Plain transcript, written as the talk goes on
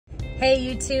Hey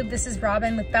YouTube, this is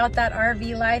Robin with Bout That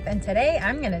RV Life, and today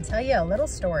I'm going to tell you a little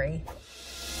story.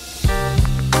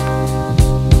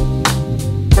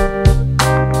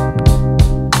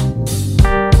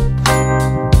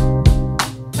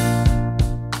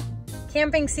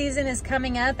 Camping season is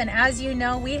coming up, and as you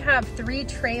know, we have 3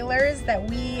 trailers that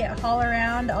we haul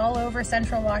around all over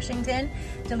central Washington,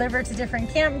 deliver to different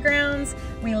campgrounds.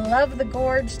 We love the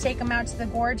gorge, take them out to the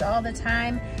gorge all the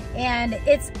time, and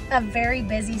it's a very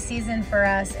busy season for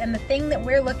us. And the thing that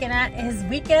we're looking at is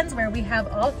weekends where we have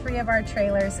all 3 of our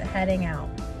trailers heading out.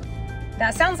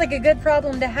 That sounds like a good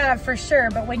problem to have for sure,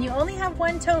 but when you only have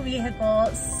 1 tow vehicle,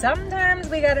 sometimes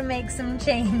we gotta make some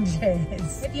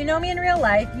changes. If you know me in real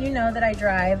life, you know that I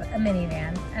drive a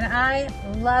minivan, and I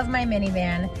love my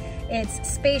minivan. It's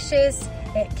spacious,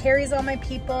 it carries all my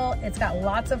people, it's got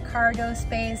lots of cargo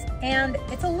space, and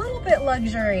it's a little bit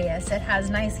luxurious. It has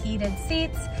nice heated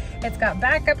seats, it's got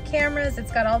backup cameras,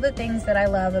 it's got all the things that I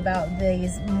love about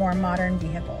these more modern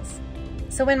vehicles.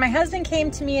 So when my husband came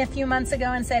to me a few months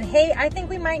ago and said, hey, I think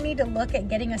we might need to look at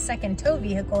getting a second tow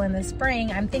vehicle in the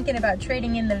spring. I'm thinking about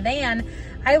trading in the van.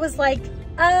 I was like,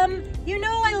 you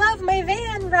know I love my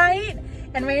van, right?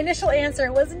 And my initial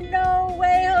answer was, no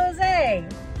way, Jose.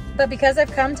 But because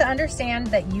I've come to understand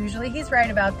that usually he's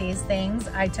right about these things,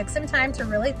 I took some time to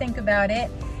really think about it.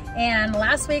 And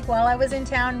last week, while I was in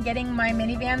town getting my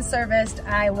minivan serviced,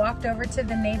 I walked over to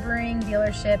the neighboring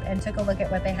dealership and took a look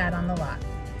at what they had on the lot.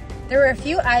 There were a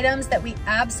few items that we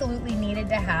absolutely needed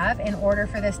to have in order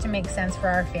for this to make sense for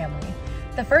our family.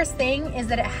 The first thing is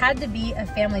that it had to be a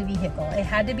family vehicle. It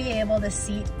had to be able to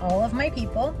seat all of my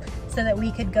people so that we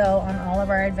could go on all of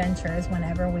our adventures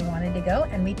whenever we wanted to go,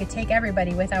 and we could take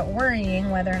everybody without worrying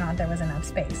whether or not there was enough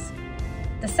space.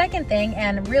 The second thing,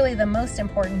 and really the most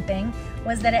important thing,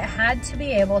 was that it had to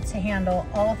be able to handle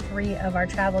all 3 of our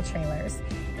travel trailers.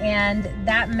 And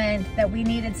that meant that we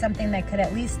needed something that could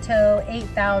at least tow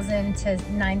 8,000 to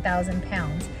 9,000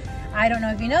 pounds. I don't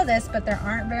know if you know this, but there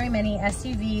aren't very many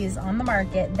SUVs on the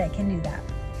market that can do that.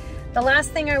 The last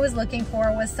thing I was looking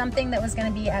for was something that was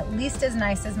going to be at least as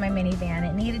nice as my minivan.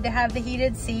 It needed to have the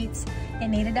heated seats, it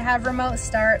needed to have remote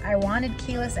start, I wanted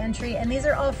keyless entry, and these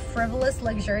are all frivolous,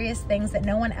 luxurious things that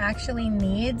no one actually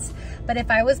needs. But if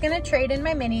I was going to trade in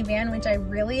my minivan, which I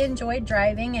really enjoyed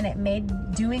driving and it made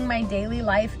doing my daily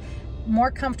life more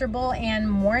comfortable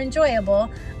and more enjoyable,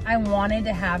 I wanted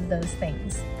to have those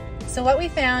things. So what we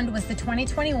found was the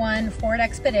 2021 Ford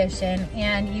Expedition,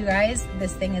 and you guys,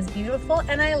 this thing is beautiful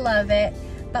and I love it,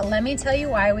 but let me tell you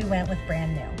why we went with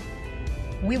brand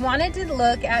new. We wanted to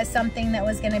look at something that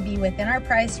was gonna be within our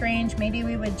price range. Maybe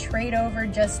we would trade over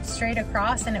just straight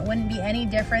across and it wouldn't be any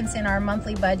difference in our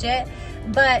monthly budget,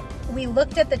 but we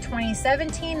looked at the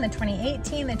 2017, the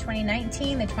 2018, the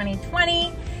 2019, the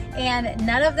 2020, and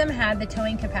none of them had the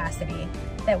towing capacity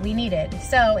that we needed.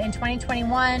 So in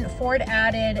 2021, Ford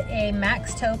added a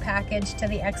max tow package to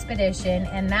the Expedition,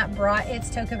 and that brought its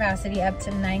tow capacity up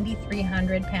to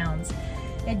 9,300 pounds.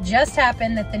 It just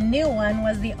happened that the new one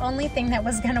was the only thing that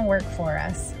was gonna work for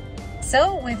us.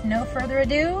 So with no further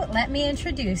ado, let me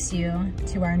introduce you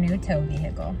to our new tow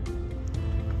vehicle.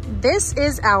 This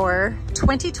is our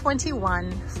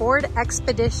 2021 Ford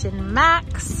Expedition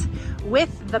Max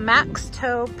with the max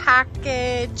tow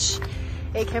package.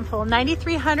 It can pull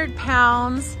 9,300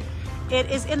 pounds. It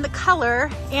is in the color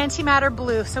antimatter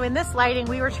blue. So in this lighting,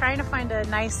 we were trying to find a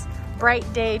nice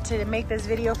bright day to make this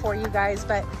video for you guys,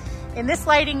 but in this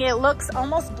lighting, it looks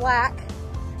almost black.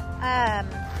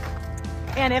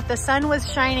 And if the sun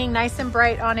was shining nice and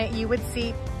bright on it, you would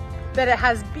see that it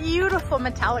has beautiful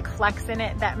metallic flecks in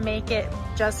it that make it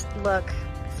just look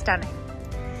stunning.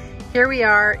 Here we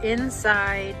are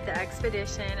inside the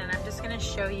Expedition, and I'm just gonna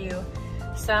show you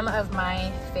some of my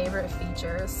favorite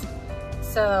features.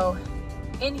 So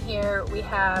in here we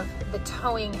have the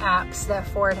towing apps that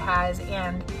Ford has,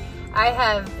 and I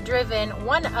have driven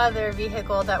one other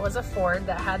vehicle that was a Ford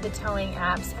that had the towing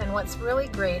apps, and what's really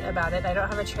great about it, I don't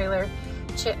have a trailer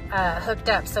hooked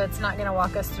up, so it's not gonna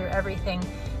walk us through everything,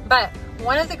 but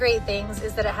one of the great things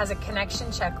is that it has a connection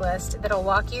checklist that'll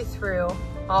walk you through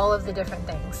all of the different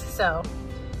things. So,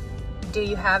 do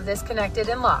you have this connected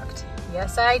and locked?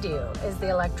 Yes, I do. Is the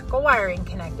electrical wiring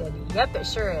connected? Yep, it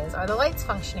sure is. Are the lights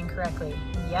functioning correctly?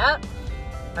 Yep.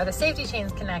 Are the safety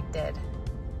chains connected?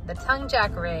 The tongue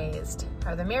jack raised?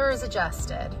 Are the mirrors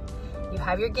adjusted? You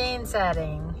have your gain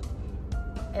setting.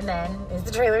 And then, is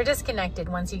the trailer disconnected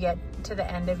once you get to the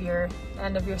end of your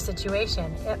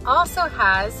situation? It also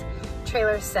has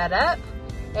trailer setup.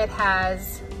 It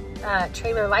has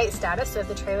trailer light status. So if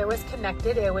the trailer was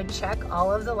connected, it would check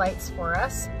all of the lights for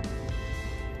us.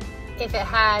 if it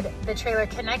had the trailer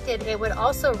connected, it would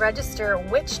also register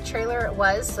which trailer it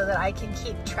was so that I can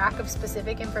keep track of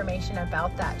specific information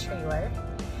about that trailer,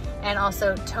 and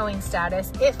also towing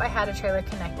status if I had a trailer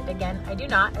connected. Again, I do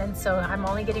not, and so I'm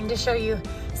only getting to show you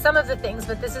some of the things,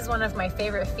 but this is one of my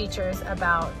favorite features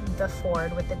about the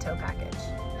Ford with the tow package.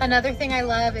 Another thing I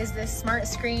love is this smart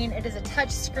screen. It is a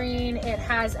touch screen. It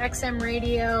has XM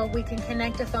radio. We can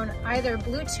connect a phone either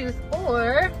Bluetooth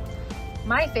or,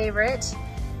 my favorite,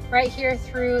 right here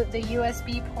through the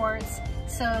USB ports,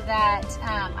 so that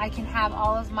I can have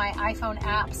all of my iPhone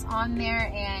apps on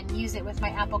there and use it with my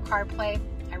Apple CarPlay.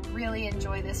 I really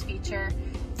enjoy this feature.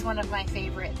 It's one of my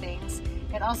favorite things.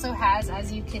 It also has,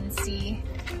 as you can see,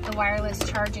 the wireless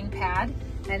charging pad.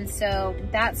 And so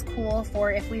that's cool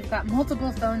for if we've got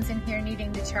multiple phones in here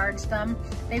needing to charge them.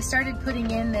 They've started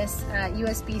putting in this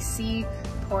USB-C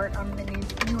port on the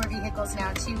newer vehicles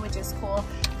now too, which is cool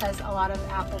because a lot of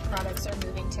Apple products are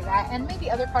moving to that, and maybe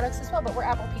other products as well, but we're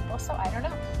Apple people, so I don't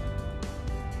know.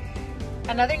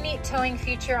 Another neat towing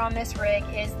feature on this rig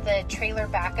is the trailer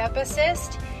backup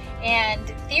assist. And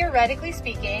theoretically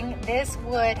speaking, this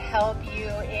would help you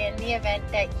in the event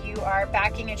that you are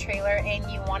backing a trailer and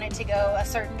you want it to go a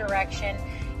certain direction.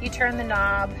 You turn the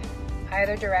knob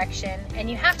either direction,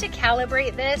 and you have to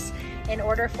calibrate this in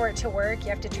order for it to work. You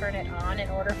have to turn it on in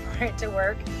order for it to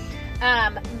work.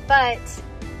 But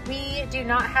we do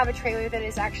not have a trailer that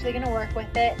is actually going to work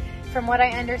with it. From what I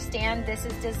understand, this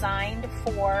is designed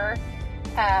for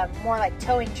more like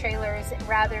towing trailers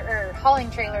or hauling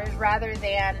trailers rather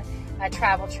than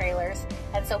travel trailers.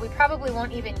 And so we probably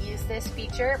won't even use this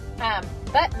feature,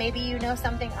 but maybe you know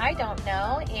something I don't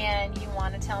know and you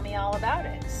want to tell me all about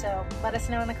it. So let us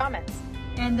know in the comments.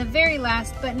 And the very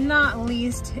last but not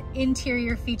least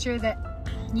interior feature that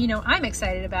I'm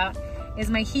excited about is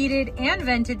my heated and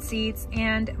vented seats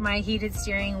and my heated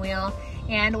steering wheel.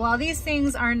 And while these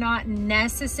things are not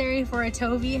necessary for a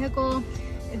tow vehicle,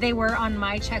 they were on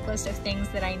my checklist of things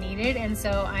that I needed, and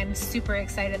so I'm super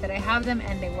excited that I have them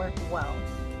and they work well.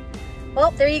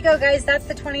 Well, there you go, guys. That's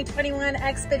the 2021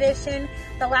 Expedition.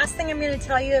 The last thing I'm going to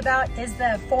tell you about is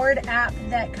the Ford app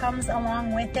that comes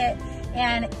along with it.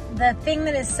 And the thing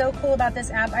that is so cool about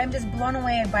this app, I'm just blown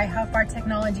away by how far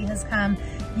technology has come.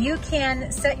 You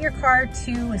can set your car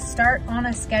to start on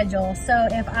a schedule. So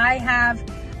if I have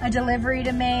a delivery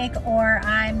to make, or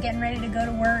I'm getting ready to go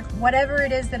to work, whatever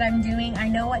it is that I'm doing, I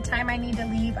know what time I need to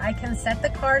leave. I can set the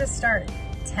car to start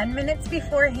 10 minutes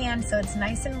beforehand, so it's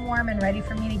nice and warm and ready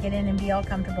for me to get in and be all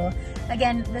comfortable.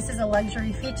 Again, this is a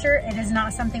luxury feature. It is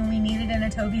not something we needed in a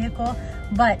tow vehicle,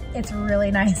 but it's really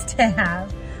nice to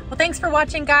have. Well, thanks for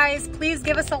watching, guys. Please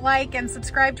give us a like and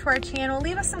subscribe to our channel.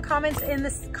 Leave us some comments in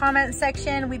the comment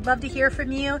section. We'd love to hear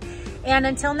from you. And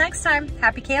until next time,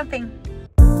 happy camping.